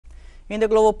In the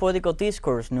global political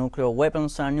discourse, nuclear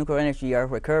weapons and nuclear energy are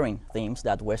recurring themes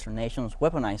that Western nations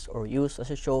weaponize or use as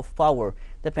a show of power,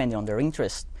 depending on their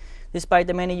interests. Despite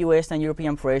the many U.S. and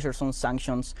European pressures on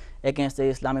sanctions against the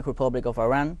Islamic Republic of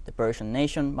Iran, the Persian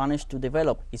nation managed to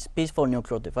develop its peaceful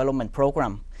nuclear development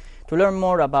program. To learn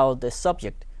more about the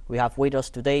subject, we have with us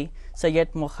today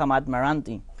Seyed Mohammad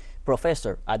Marandi,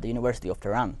 professor at the University of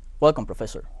Tehran. Welcome,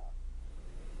 Professor.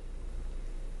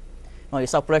 Well,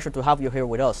 it's a pleasure to have you here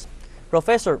with us.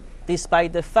 Professor,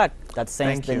 despite the fact that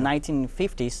since the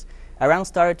 1950s, Iran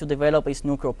started to develop its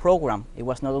nuclear program, it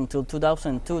was not until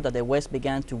 2002 that the West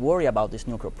began to worry about this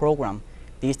nuclear program.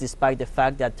 This despite the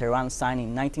fact that Tehran signed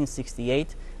in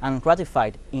 1968 and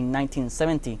ratified in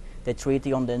 1970 the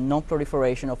Treaty on the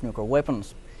Non-Proliferation of Nuclear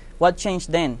Weapons. What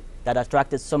changed then that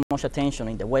attracted so much attention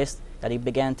in the West that it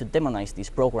began to demonize this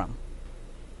program?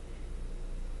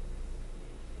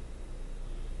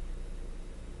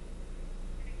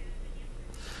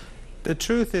 The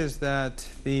truth is that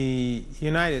the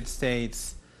United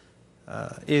States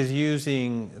is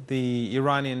using the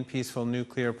Iranian peaceful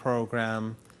nuclear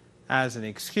program as an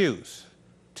excuse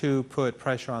to put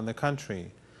pressure on the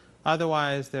country.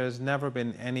 Otherwise, there's never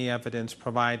been any evidence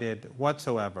provided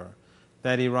whatsoever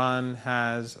that Iran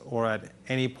has or at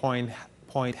any point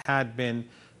had been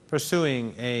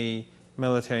pursuing a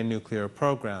military nuclear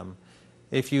program.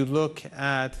 If you look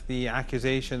at the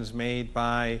accusations made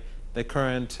by the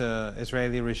current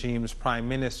Israeli regime's Prime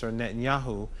Minister,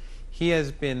 Netanyahu, he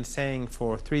has been saying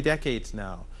for 3 decades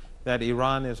now that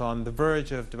Iran is on the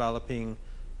verge of developing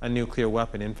a nuclear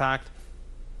weapon. In fact,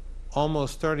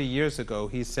 almost 30 years ago,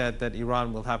 he said that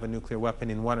Iran will have a nuclear weapon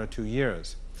in 1 or 2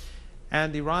 years.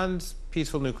 And Iran's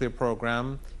peaceful nuclear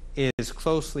program is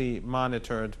closely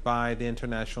monitored by the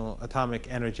International Atomic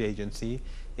Energy Agency.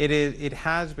 It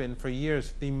has been for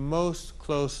years the most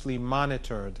closely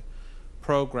monitored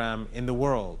program in the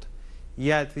world.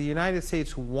 Yet the United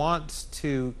States wants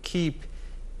to keep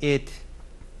it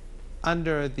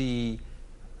under the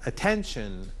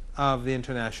attention of the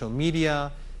international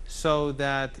media so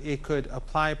that it could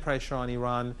apply pressure on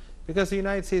Iran, because the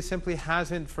United States simply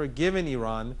hasn't forgiven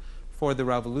Iran for the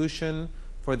revolution,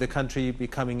 for the country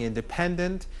becoming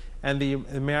independent, and the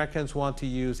Americans want to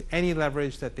use any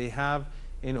leverage that they have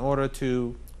in order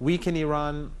to weaken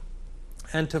Iran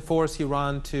and to force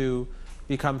Iran to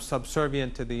become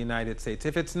subservient to the United States.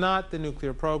 If it's not the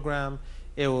nuclear program,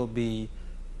 it will be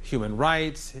human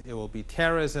rights, it will be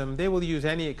terrorism. They will use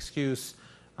any excuse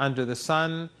under the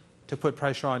sun to put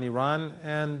pressure on Iran,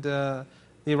 and the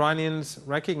Iranians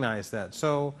recognize that.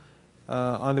 So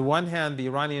on the one hand, the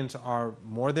Iranians are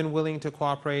more than willing to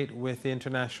cooperate with the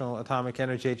International Atomic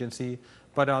Energy Agency,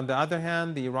 but on the other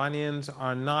hand, the Iranians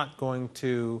are not going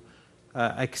to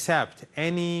accept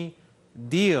any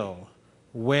deal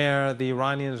where the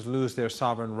Iranians lose their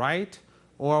sovereign right,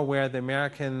 or where the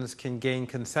Americans can gain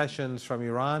concessions from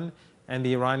Iran and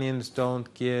the Iranians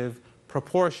don't give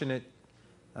proportionate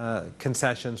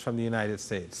concessions from the United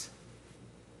States.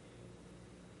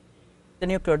 The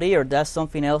nuclear deal, that's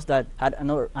something else that had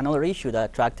another issue that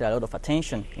attracted a lot of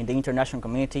attention in the international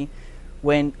community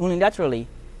when unilaterally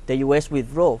the U.S.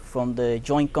 withdrew from the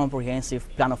Joint Comprehensive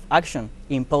Plan of Action,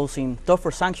 imposing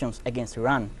tougher sanctions against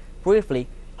Iran. Briefly,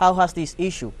 how has this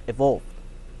issue evolved?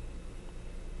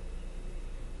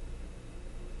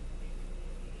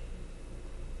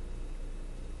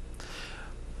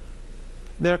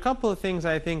 There are a couple of things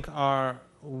I think are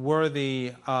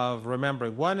worthy of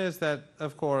remembering. One is that,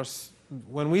 of course,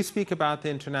 when we speak about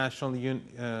the international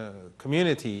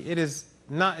community, it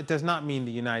does not mean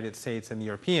the United States and the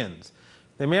Europeans.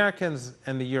 The Americans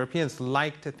and the Europeans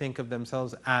like to think of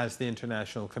themselves as the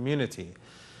international community.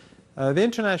 The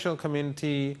international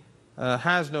community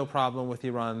has no problem with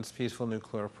Iran's peaceful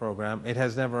nuclear program. It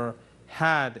has never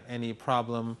had any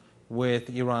problem with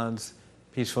Iran's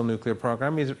peaceful nuclear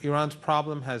program. Iran's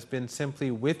problem has been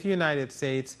simply with the United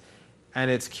States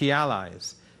and its key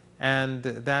allies. And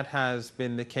that has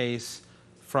been the case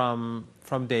from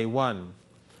day one.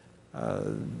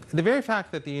 The very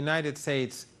fact that the United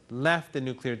States left the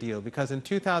nuclear deal, because in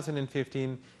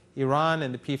 2015, Iran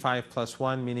and the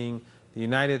P5+1, meaning the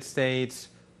United States,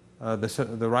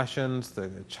 the Russians,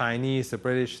 the Chinese, the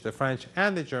British, the French,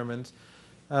 and the Germans,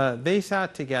 they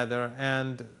sat together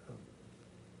and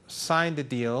signed a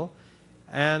deal.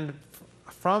 And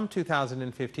from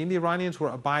 2015, the Iranians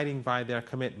were abiding by their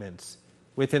commitments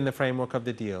within the framework of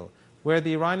the deal, where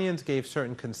the Iranians gave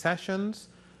certain concessions,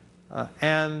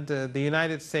 and the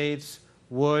United States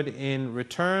would, in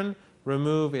return,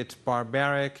 remove its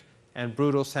barbaric and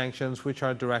brutal sanctions which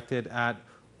are directed at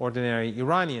ordinary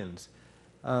Iranians.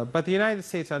 But the United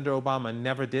States under Obama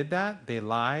never did that. They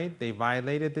lied. They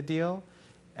violated the deal.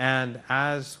 And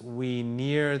as we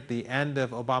neared the end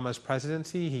of Obama's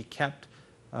presidency, he kept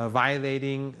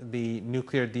violating the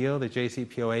nuclear deal, the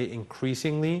JCPOA,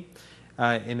 increasingly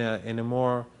in a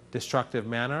more destructive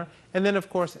manner. And then, of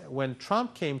course, when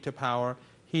Trump came to power,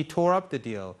 he tore up the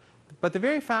deal. But the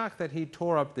very fact that he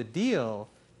tore up the deal,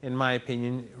 in my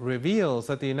opinion, reveals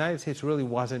that the United States really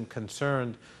wasn't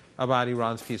concerned about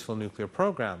Iran's peaceful nuclear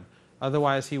program.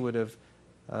 Otherwise, he would have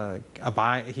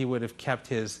kept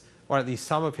his, or at least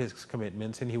some of his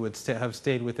commitments, and he would have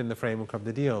stayed within the framework of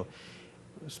the deal.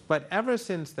 But ever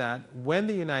since that, when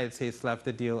the United States left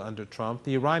the deal under Trump,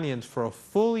 the Iranians, for a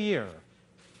full year,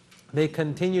 they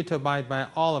continued to abide by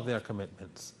all of their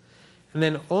commitments. And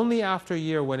then only after a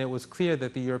year, when it was clear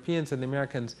that the Europeans and the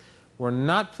Americans were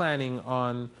not planning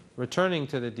on returning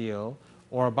to the deal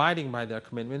or abiding by their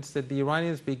commitments, that the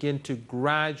Iranians begin to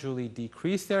gradually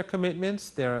decrease their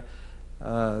commitments, the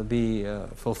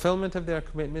fulfillment of their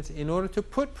commitments, in order to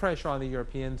put pressure on the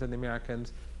Europeans and the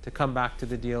Americans to come back to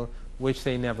the deal, which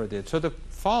they never did. So the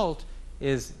fault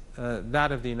is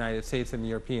that of the United States and the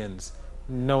Europeans.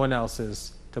 No one else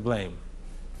is to blame.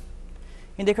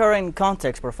 In the current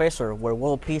context, Professor, where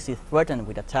world peace is threatened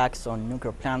with attacks on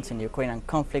nuclear plants in the Ukrainian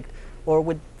conflict or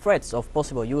with threats of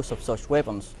possible use of such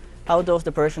weapons, how does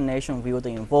the Persian nation view the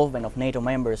involvement of NATO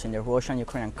members in the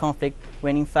Russian-Ukrainian conflict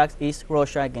when in fact it's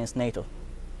Russia against NATO?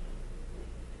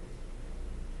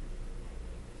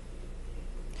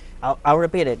 I'll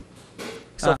repeat it.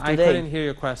 So I today, couldn't hear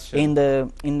your question.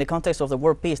 In the context of the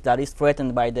world peace that is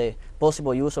threatened by the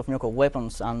possible use of nuclear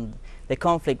weapons and the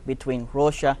conflict between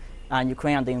Russia and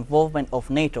Ukraine and the involvement of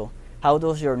NATO, how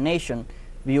does your nation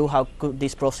view how could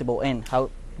this possible end?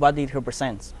 What it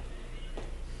represents?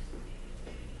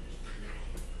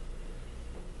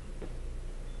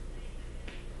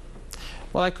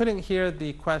 Well, I couldn't hear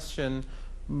the question,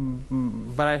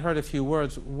 but I heard a few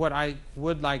words. What I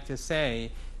would like to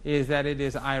say is that it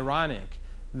is ironic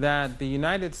that the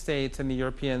United States and the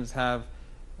Europeans have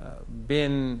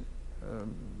been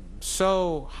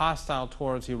so hostile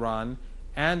towards Iran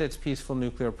and its peaceful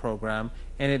nuclear program,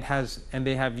 and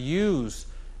they have used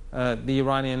the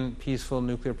Iranian peaceful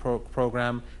nuclear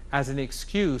program as an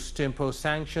excuse to impose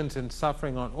sanctions and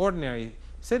suffering on ordinary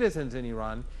citizens in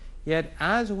Iran. Yet,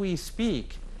 as we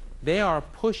speak, they are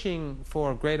pushing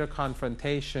for greater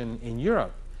confrontation in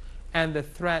Europe and the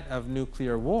threat of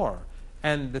nuclear war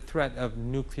and the threat of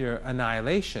nuclear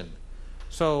annihilation.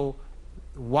 So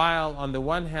while on the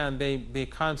one hand they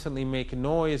constantly make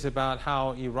noise about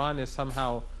how Iran is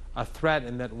somehow a threat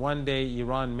and that one day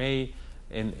Iran may,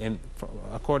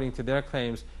 according to their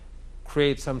claims,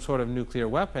 create some sort of nuclear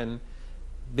weapon,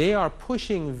 they are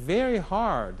pushing very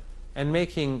hard and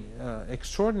making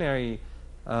extraordinary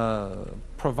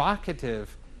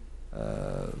provocative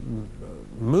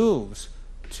moves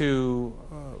to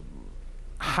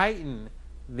heighten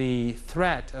the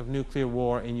threat of nuclear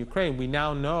war in Ukraine. We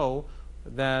now know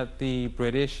that the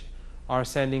British are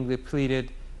sending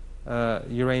depleted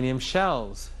uranium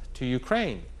shells to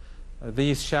Ukraine.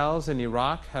 These shells in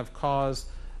Iraq have caused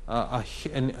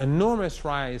an enormous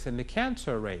rise in the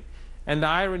cancer rate. And the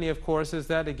irony, of course, is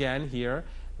that, again, here,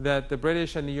 that the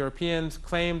British and the Europeans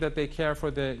claim that they care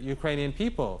for the Ukrainian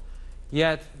people,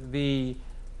 yet the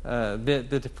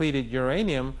depleted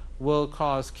uranium will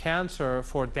cause cancer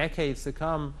for decades to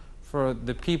come for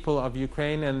the people of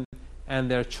Ukraine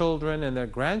and their children and their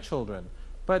grandchildren.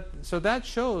 So that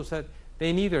shows that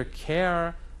they neither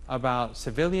care about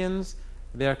civilians,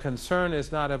 their concern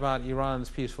is not about Iran's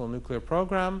peaceful nuclear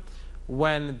program.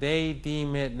 When they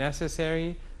deem it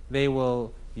necessary, they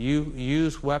will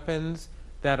use weapons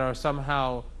that are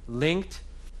somehow linked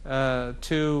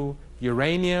to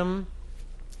uranium,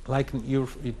 like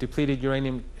depleted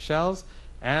uranium shells,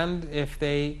 and if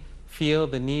they feel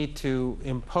the need to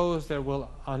impose their will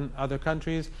on other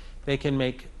countries, they can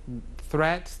make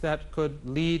threats that could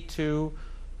lead to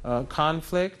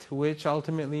conflict, which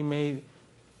ultimately may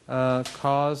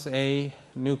cause a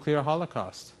nuclear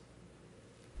holocaust.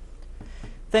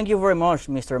 Thank you very much,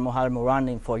 Mr. Mohammad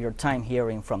Marandi, for your time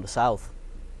hearing from the South.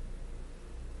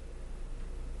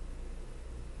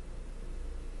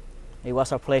 It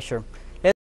was a pleasure.